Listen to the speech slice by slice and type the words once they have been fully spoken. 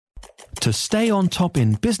To stay on top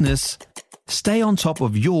in business, stay on top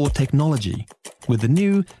of your technology with the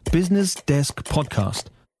new Business Desk podcast,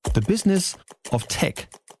 The Business of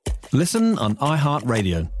Tech. Listen on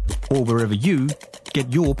iHeartRadio or wherever you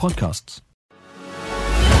get your podcasts.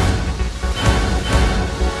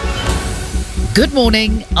 Good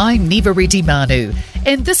morning, I'm Niva Reddy Manu,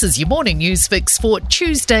 and this is your morning news fix for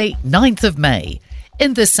Tuesday, 9th of May.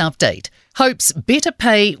 In this update, hopes better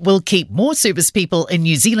pay will keep more service people in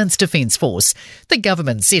New Zealand's Defence Force. The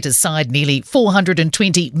government set aside nearly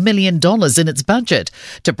 $420 million in its budget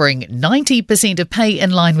to bring 90% of pay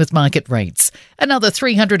in line with market rates. Another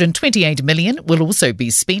 $328 million will also be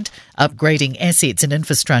spent upgrading assets and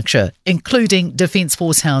infrastructure, including Defence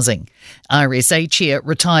Force housing. RSA Chair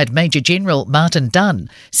retired Major General Martin Dunn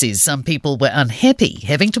says some people were unhappy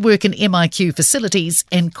having to work in MIQ facilities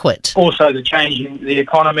and quit. Also, the change in the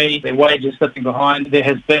economy, their wages slipping behind, there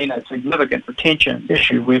has been a significant retention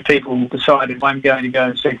issue where people decided, I'm going to go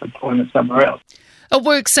and seek employment somewhere else. A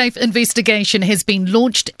WorkSafe investigation has been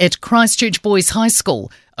launched at Christchurch Boys High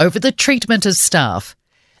School over the treatment of staff.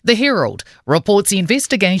 The Herald reports the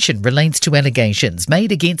investigation relates to allegations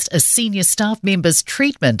made against a senior staff member's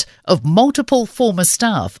treatment of multiple former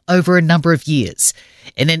staff over a number of years.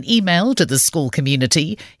 In an email to the school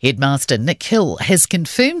community, Headmaster Nick Hill has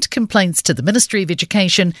confirmed complaints to the Ministry of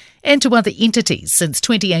Education and to other entities since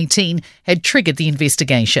 2018 had triggered the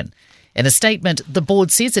investigation. In a statement, the board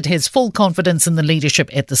says it has full confidence in the leadership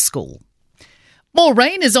at the school. More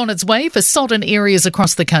rain is on its way for sodden areas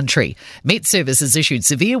across the country. Met Service has issued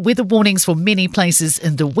severe weather warnings for many places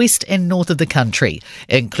in the west and north of the country,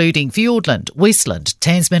 including Fiordland, Westland,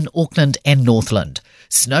 Tasman, Auckland and Northland.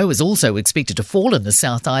 Snow is also expected to fall in the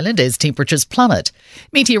South Island as temperatures plummet.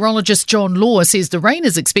 Meteorologist John Law says the rain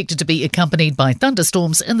is expected to be accompanied by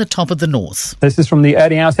thunderstorms in the top of the north. This is from the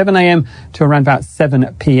early hours, 7 a.m. to around about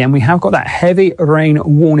 7 p.m. We have got that heavy rain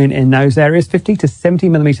warning in those areas, 50 to 70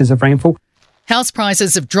 millimetres of rainfall. House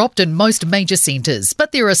prices have dropped in most major centres,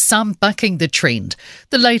 but there are some bucking the trend.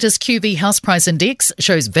 The latest QV House Price Index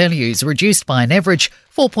shows values reduced by an average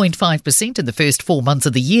 4.5% in the first 4 months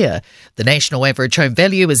of the year. The national average home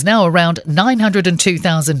value is now around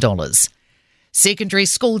 $902,000. Secondary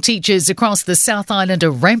school teachers across the South Island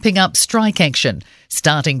are ramping up strike action.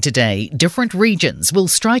 Starting today, different regions will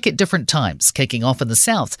strike at different times, kicking off in the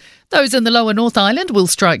south. Those in the lower North Island will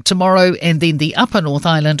strike tomorrow and then the upper North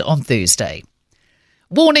Island on Thursday.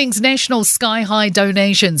 Warnings National Sky High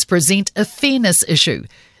donations present a fairness issue.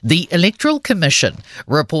 The Electoral Commission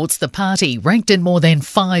reports the party ranked in more than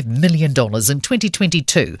 $5 million in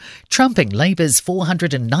 2022, trumping Labour's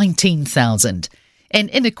 $419,000. An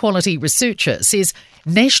inequality researcher says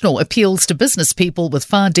National appeals to business people with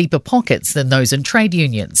far deeper pockets than those in trade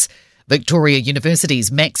unions. Victoria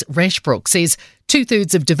University's Max Rashbrook says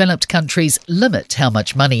 2/3 of developed countries limit how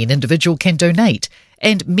much money an individual can donate,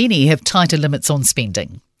 and many have tighter limits on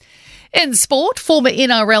spending. In sport, former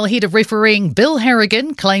NRL head of refereeing Bill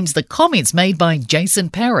Harrigan claims the comments made by Jason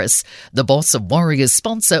Paris, the boss of Warriors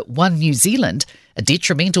sponsor One New Zealand, are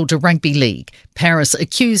detrimental to rugby league. Paris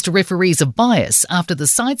accused referees of bias after the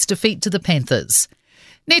side's defeat to the Panthers.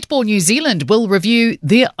 Netball New Zealand will review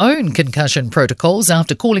their own concussion protocols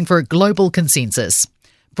after calling for a global consensus.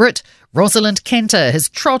 Brit Rosalind Cantor has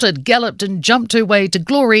trotted, galloped and jumped her way to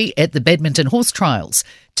glory at the badminton horse trials.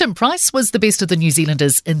 Tim Price was the best of the New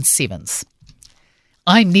Zealanders in 7th.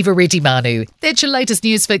 I'm Niva Reddy Manu. That's your latest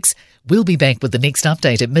news fix. We'll be back with the next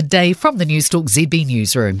update at midday from the Newstalk ZB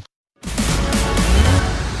Newsroom.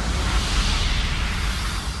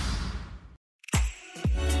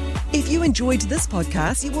 If you enjoyed this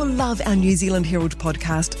podcast, you will love our New Zealand Herald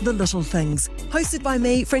podcast, The Little Things, hosted by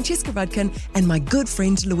me, Francesca Rudkin, and my good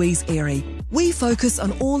friend Louise Airy. We focus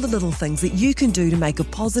on all the little things that you can do to make a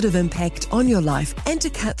positive impact on your life and to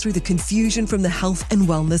cut through the confusion from the health and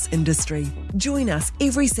wellness industry. Join us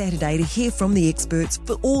every Saturday to hear from the experts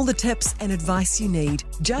for all the tips and advice you need.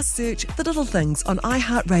 Just search The Little Things on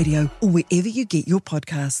iHeartRadio or wherever you get your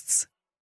podcasts.